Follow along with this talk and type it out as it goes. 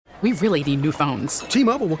we really need new phones.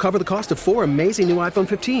 T-Mobile will cover the cost of 4 amazing new iPhone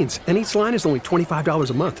 15s, and each line is only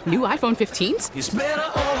 $25 a month. New iPhone 15s? It's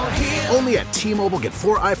better over here. Only at T-Mobile, get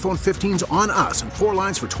 4 iPhone 15s on us and 4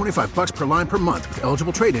 lines for $25 per line per month with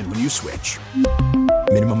eligible trade-in when you switch.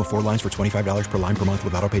 Minimum of 4 lines for $25 per line per month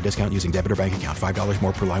with autopay discount using debit or bank account. $5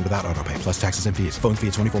 more per line without autopay, plus taxes and fees. Phone fee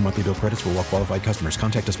at 24 monthly bill credits for well-qualified customers.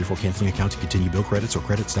 Contact us before canceling account to continue bill credits or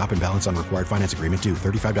credit stop and balance on required finance agreement due.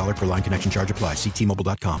 $35 per line connection charge applies. See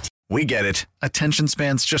T-Mobile.com. We get it. Attention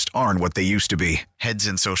spans just aren't what they used to be. Heads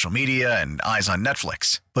in social media and eyes on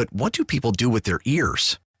Netflix. But what do people do with their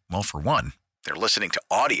ears? Well, for one, they're listening to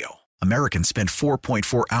audio. Americans spend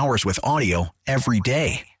 4.4 hours with audio every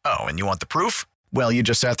day. Oh, and you want the proof? Well, you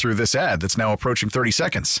just sat through this ad that's now approaching 30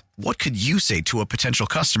 seconds. What could you say to a potential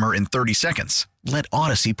customer in 30 seconds? Let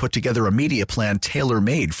Odyssey put together a media plan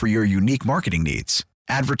tailor-made for your unique marketing needs.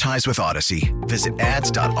 Advertise with Odyssey. Visit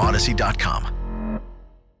ads.odyssey.com.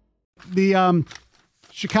 The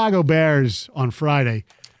Chicago Bears on Friday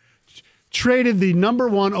traded the number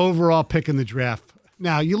 1 overall pick in the draft.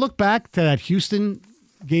 Now, you look back to that Houston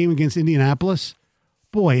game against Indianapolis.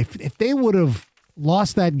 Boy, if they would have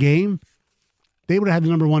lost that game, they would have had the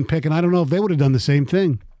number 1 pick, and I don't know if they would have done the same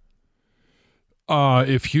thing.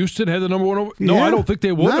 If Houston had the number 1, no, I don't think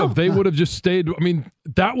they would have. They would have just stayed. I mean,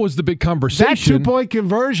 that was the big conversation. That 2-point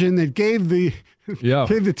conversion that gave the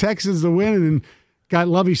Texans the win and got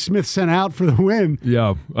Lovie Smith sent out for the win.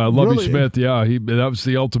 Yeah, Lovie Smith. Yeah, that was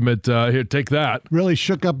the ultimate. Here, take that. Really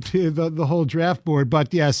shook up the whole draft board.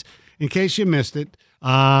 But yes, in case you missed it,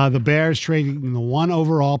 the Bears trading the 1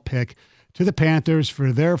 overall pick to the Panthers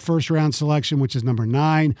for their first-round selection, which is number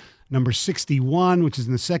 9, number 61, which is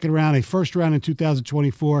in the second round, a first round in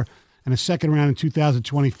 2024, and a second round in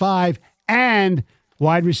 2025, and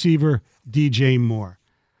wide receiver DJ Moore.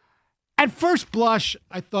 At first blush,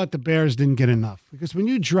 I thought the Bears didn't get enough, because when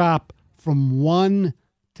you drop from 1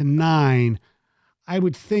 to 9, I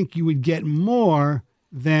would think you would get more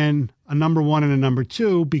than a number 1 and a number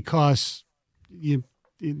 2, because the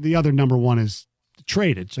other number 1 is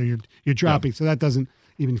traded, so you're dropping. So that doesn't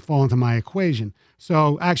even fall into my equation.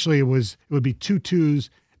 So actually, it would be 2 2s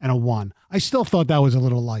and a 1. I still thought that was a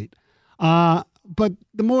little light, but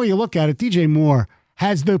the more you look at it, DJ Moore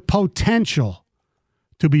has the potential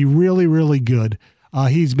to be really, really good.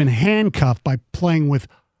 He's been handcuffed by playing with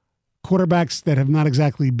quarterbacks that have not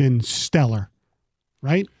exactly been stellar.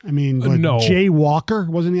 Right? I mean, no. Jay Walker,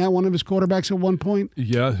 wasn't he one of his quarterbacks at one point?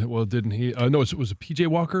 Yeah, well, didn't he? No, was it PJ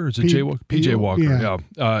Walker? Or is it Jay Walker? PJ Walker,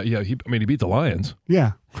 yeah. He beat the Lions.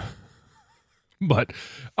 Yeah. But,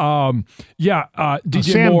 DJ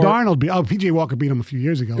Sam Moore. Darnold, PJ Walker beat him a few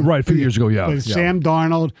years ago. Right, a few years ago, yeah. But Sam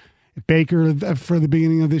Darnold, Baker for the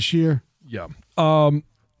beginning of this year. Yeah.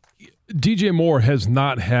 DJ Moore has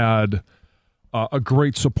not had a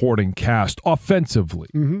great supporting cast offensively.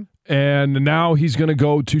 Mm-hmm. And now he's going to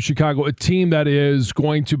go to Chicago, a team that is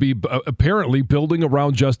going to be apparently building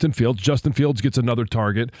around Justin Fields. Justin Fields gets another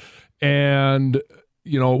target. And,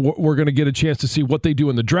 we're going to get a chance to see what they do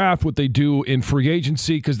in the draft, what they do in free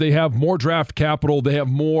agency, because they have more draft capital. They have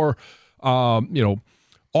more,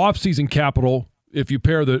 off-season capital. If you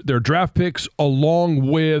pair their draft picks along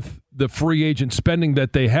with the free agent spending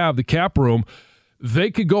that they have, the cap room,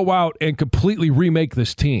 they could go out and completely remake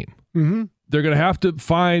this team. Mm-hmm. They're going to have to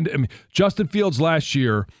find Justin Fields last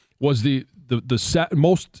year was the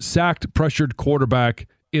most sacked, pressured quarterback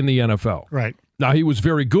in the NFL. Right. Now, he was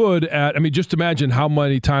very good at, just imagine how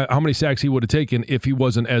many sacks he would have taken if he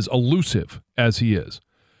wasn't as elusive as he is.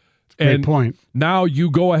 Great point. Now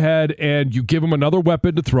you go ahead and you give him another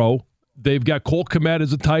weapon to throw. They've got Cole Kmet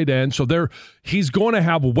as a tight end, so he's going to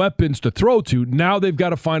have weapons to throw to. Now they've got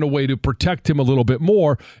to find a way to protect him a little bit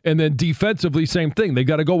more. And then defensively, same thing. They've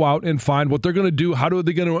got to go out and find what they're going to do. How are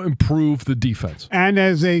they going to improve the defense? And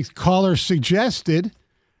as a caller suggested,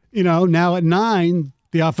 now at 9,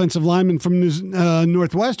 the offensive lineman from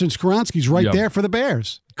Northwestern, Skoronski's right there for the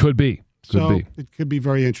Bears. Could be. It could be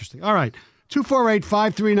very interesting. All right,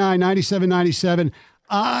 248-539-9797.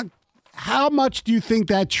 How much do you think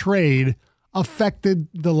that trade affected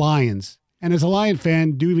the Lions? And as a Lion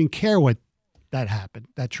fan, do you even care what that happened,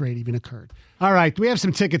 that trade even occurred? All right, we have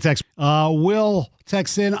some ticket text. Will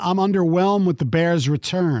texts in, I'm underwhelmed with the Bears'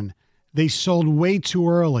 return. They sold way too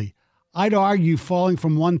early. I'd argue falling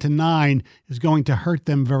from 1 to 9 is going to hurt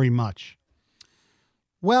them very much.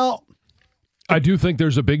 Well, I do think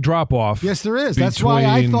there's a big drop-off. Yes, there is. That's why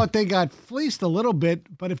I thought they got fleeced a little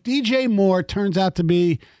bit. But if DJ Moore turns out to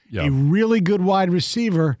be a really good wide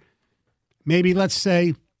receiver, maybe let's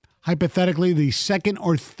say, hypothetically, the second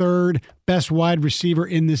or third best wide receiver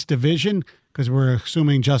in this division, because we're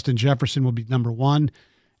assuming Justin Jefferson will be number 1,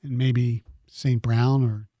 and maybe St. Brown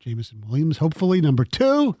or Jamison Williams, hopefully, number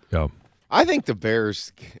 2. Yeah. I think the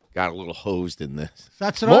Bears got a little hosed in this.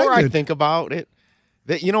 That's what More I did. I think about it,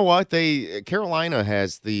 that you know what? Carolina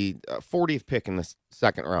has the 40th pick in the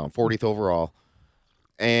second round, 40th overall,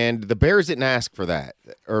 and the Bears didn't ask for that,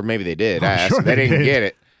 or maybe they did ask. Sure they didn't did. get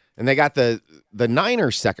it, and they got the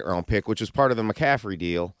Niners second round pick, which was part of the McCaffrey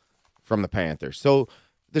deal from the Panthers. So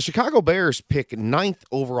the Chicago Bears pick 9th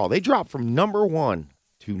overall. They dropped from number 1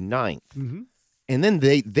 to 9th, and then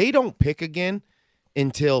they don't pick again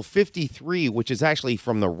until 53, which is actually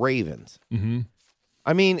from the Ravens.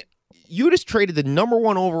 I mean, you just traded the number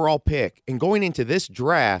 1 overall pick, and going into this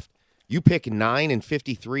draft, you pick 9 and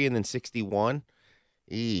 53 and then 61.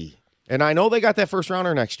 And I know they got that first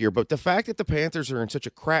rounder next year, but the fact that the Panthers are in such a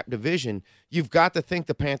crap division, you've got to think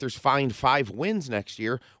the Panthers find 5 wins next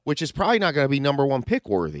year, which is probably not going to be number 1 pick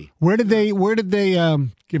worthy. Where did they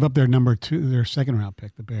give up their number 2, their second round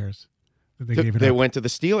pick, the Bears? They went to the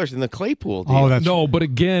Steelers in the Claypool deal. Oh, that's No, but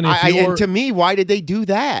again, and to me, why did they do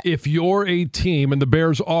that? if you're a team, and the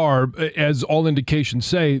Bears are, as all indications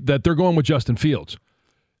say, that they're going with Justin Fields,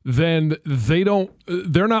 then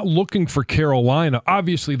they're not looking for Carolina.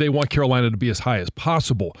 Obviously, they want Carolina to be as high as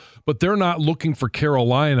possible, but they're not looking for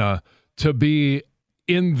Carolina to be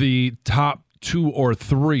in the top 2 or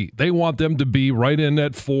 3. They want them to be right in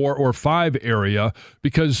that 4 or 5 area,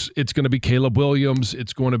 because it's going to be Caleb Williams.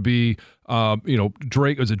 It's going to be,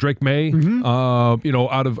 Drake. Is it Drake May?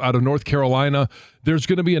 Out of North Carolina. There's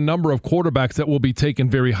going to be a number of quarterbacks that will be taken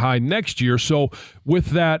very high next year. So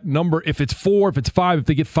with that number, if it's 4, if it's 5, if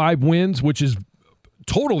they get 5 wins, which is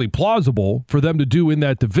totally plausible for them to do in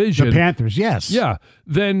that division, the Panthers, yes. yeah,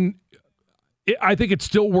 then I think it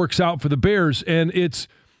still works out for the Bears, and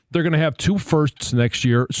they're going to have 2 firsts next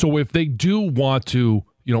year. So if they do want to,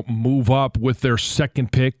 move up with their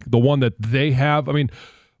second pick, the one that they have, I mean,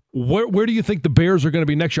 where do you think the Bears are going to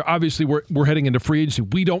be next year? Obviously, we're heading into free agency.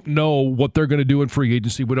 We don't know what they're going to do in free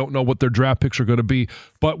agency. We don't know what their draft picks are going to be.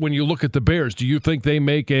 But when you look at the Bears, do you think they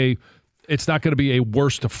make it's not going to be a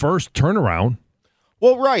worst to first turnaround?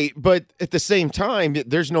 Well, right, but at the same time,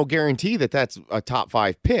 there's no guarantee that that's a top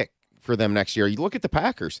 5 pick for them next year. You look at the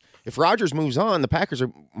Packers. If Rodgers moves on, the Packers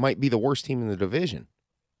might be the worst team in the division.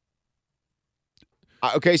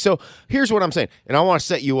 Okay, so here's what I'm saying, and I want to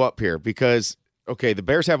set you up here because, okay, the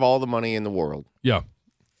Bears have all the money in the world. Yeah.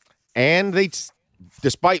 And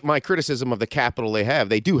despite my criticism of the capital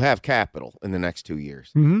they do have capital in the next 2 years.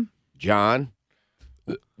 Mm-hmm. John,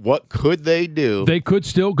 what could they do? They could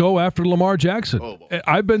still go after Lamar Jackson. Oh,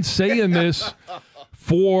 I've been saying this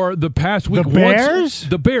for the past week. The Bears?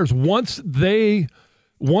 The Bears, once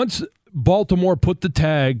Baltimore put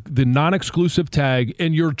the non-exclusive tag,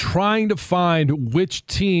 and you're trying to find which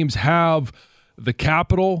teams have the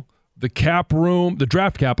capital, the cap room, the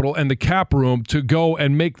draft capital, and the cap room to go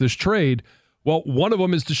and make this trade. Well, one of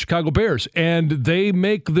them is the Chicago Bears, and they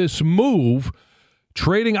make this move,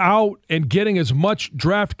 trading out and getting as much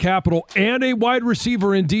draft capital and a wide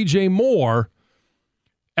receiver in DJ Moore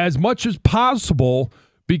as much as possible,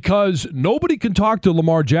 because nobody can talk to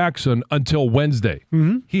Lamar Jackson until Wednesday.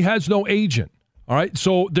 Mm-hmm. He has no agent. All right,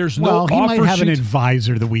 so there's no offer he might have an sheet.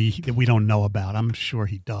 advisor that we don't know about. I'm sure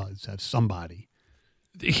he does have somebody.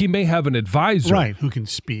 He may have an advisor, right, who can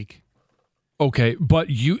speak. Okay, but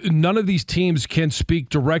none of these teams can speak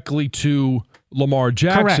directly to Lamar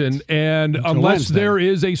Jackson, Correct. and Until unless Wednesday. there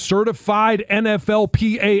is a certified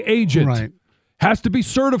NFLPA agent, Right. has to be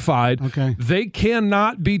certified. Okay. They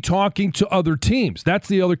cannot be talking to other teams. That's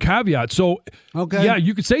the other caveat. So, Okay. yeah,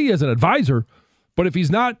 you could say he has an advisor, but if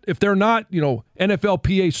they're not,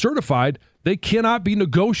 NFLPA certified, they cannot be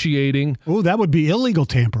negotiating. Oh, that would be illegal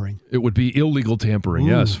tampering. It would be illegal tampering.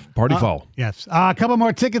 Ooh. Yes, party foul. Yes. A couple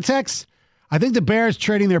more ticket texts. I think the Bears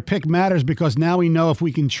trading their pick matters because now we know if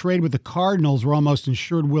we can trade with the Cardinals, we're almost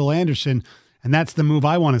insured Will Anderson, and that's the move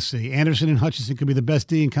I want to see. Anderson and Hutchinson could be the best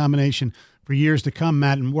D in combination for years to come,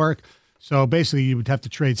 Matt and Work. So basically you would have to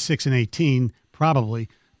trade 6 and 18 probably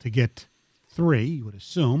to get 3, you would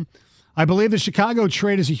assume. I believe the Chicago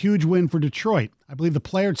trade is a huge win for Detroit. I believe the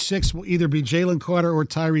player at 6 will either be Jalen Carter or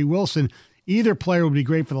Tyree Wilson. Either player would be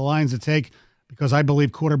great for the Lions to take because I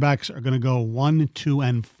believe quarterbacks are going to go 1, 2,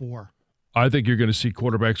 and 4. I think you're going to see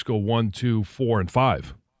quarterbacks go 1, 2, 4, and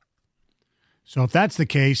 5. So if that's the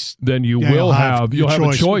case, Then you'll have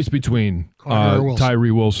a choice between Carter or Wilson.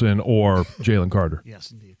 Tyree Wilson or Jalen Carter.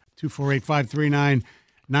 Yes, indeed.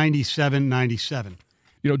 248-539-9797.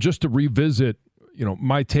 Just to revisit,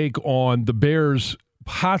 my take on the Bears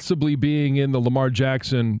possibly being in the Lamar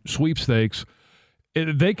Jackson sweepstakes,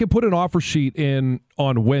 they can put an offer sheet in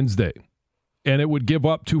on Wednesday. and it would give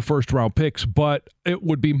up 2 first-round picks, but it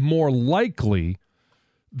would be more likely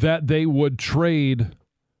that they would trade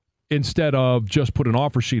instead of just put an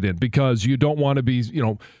offer sheet in, because you don't want to be,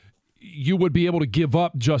 you would be able to give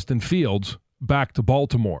up Justin Fields back to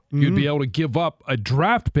Baltimore. Mm-hmm. You'd be able to give up a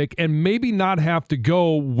draft pick and maybe not have to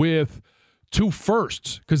go with 2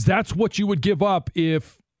 firsts, because that's what you would give up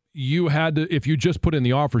if you just put in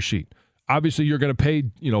the offer sheet. Obviously, you're going to pay,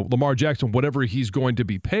 Lamar Jackson whatever he's going to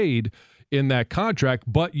be paid in that contract,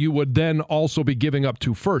 but you would then also be giving up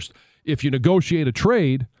 2 firsts. If you negotiate a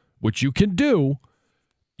trade, which you can do,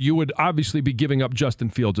 you would obviously be giving up Justin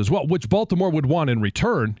Fields as well, which Baltimore would want in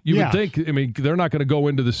return. You would think, they're not going to go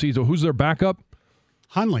into the season. Who's their backup?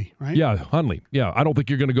 Hundley, right? Yeah, Hundley. Yeah, I don't think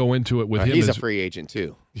you're going to go into it with him. He's a free agent,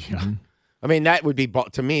 too. Yeah. I mean, that would be,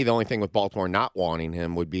 to me, the only thing with Baltimore not wanting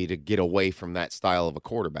him would be to get away from that style of a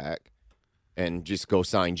quarterback and just go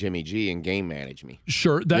sign Jimmy G and game manage me.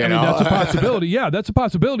 Sure. That's a possibility. Yeah, that's a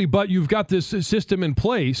possibility, but you've got this system in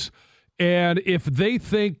place. And if they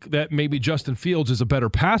think that maybe Justin Fields is a better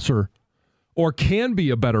passer or can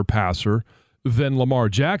be a better passer than Lamar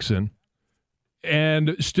Jackson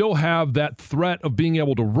and still have that threat of being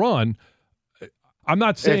able to run, I'm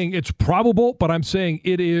not saying it's probable, but I'm saying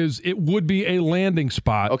it would be a landing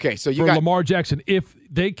spot for Lamar Jackson if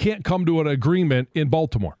they can't come to an agreement in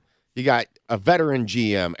Baltimore. You got a veteran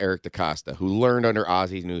GM, Eric DeCosta, who learned under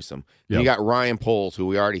Ozzie Newsome. Yep. You got Ryan Poles, who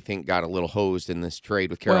we already think got a little hosed in this trade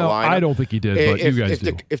with Carolina. Well, I don't think he did, but you guys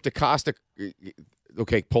do. If DeCosta,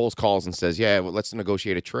 Poles calls and says, let's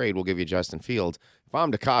negotiate a trade. We'll give you Justin Fields. If I'm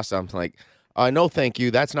DeCosta, I'm like, no, thank you.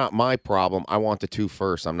 That's not my problem. I want the 2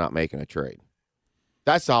 firsts. I'm not making a trade.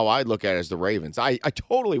 That's how I'd look at it as the Ravens. I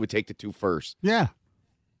totally would take the 2 firsts. Yeah,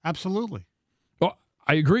 absolutely.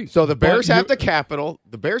 I agree. So the Bears have the capital.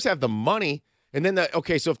 The Bears have the money. And then,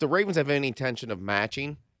 so if the Ravens have any intention of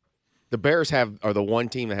matching, the Bears are the one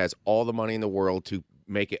team that has all the money in the world to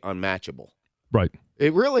make it unmatchable. Right.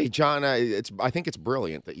 It really, John, I think it's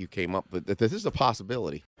brilliant that you came up with that. This is a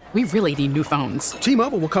possibility. We really need new phones.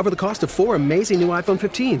 T-Mobile will cover the cost of 4 amazing new iPhone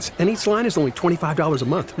 15s, and each line is only $25 a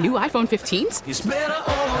month. New iPhone 15s? It's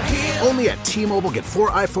better over here. Only at T-Mobile, get 4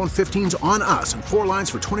 iPhone 15s on us and 4 lines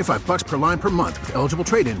for $25 per line per month with eligible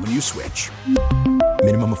trade-in when you switch.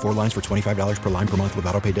 Minimum of 4 lines for $25 per line per month with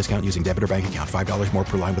autopay discount using debit or bank account. $5 more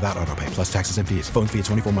per line without autopay, plus taxes and fees. Phone fee at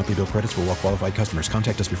 24 monthly bill credits for well-qualified customers.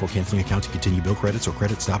 Contact us before canceling account to continue bill credits or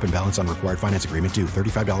credit stop and balance on required finance agreement due.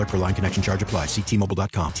 $35 per line connection charge applies. See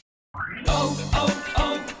T-Mobile.com.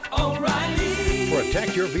 O'Reilly.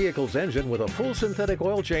 Protect your vehicle's engine with a full synthetic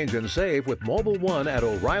oil change and save with Mobil 1 at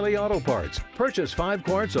O'Reilly Auto Parts. Purchase 5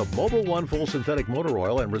 quarts of Mobil 1 full synthetic motor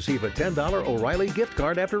oil and receive a $10 O'Reilly gift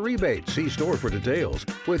card after rebate. See store for details.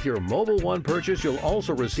 With your Mobil 1 purchase, you'll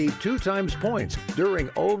also receive 2 times points during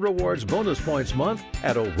O Rewards Bonus Points Month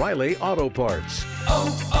at O'Reilly Auto Parts.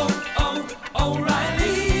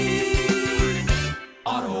 O'Reilly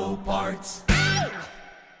Auto Parts.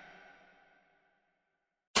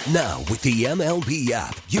 Now, with the MLB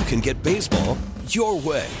app, you can get baseball your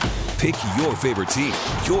way. Pick your favorite team,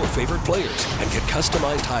 your favorite players, and get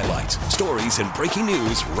customized highlights, stories, and breaking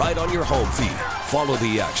news right on your home feed. Follow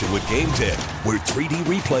the action with Game 10, where 3D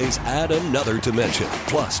replays add another dimension.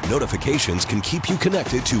 Plus, notifications can keep you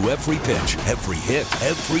connected to every pitch, every hit,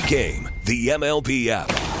 every game. The MLB app.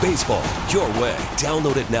 Baseball your way.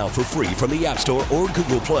 Download it now for free from the App Store or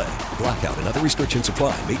Google Play. Blackout and other restrictions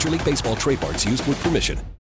apply. Major League Baseball trademarks used with permission.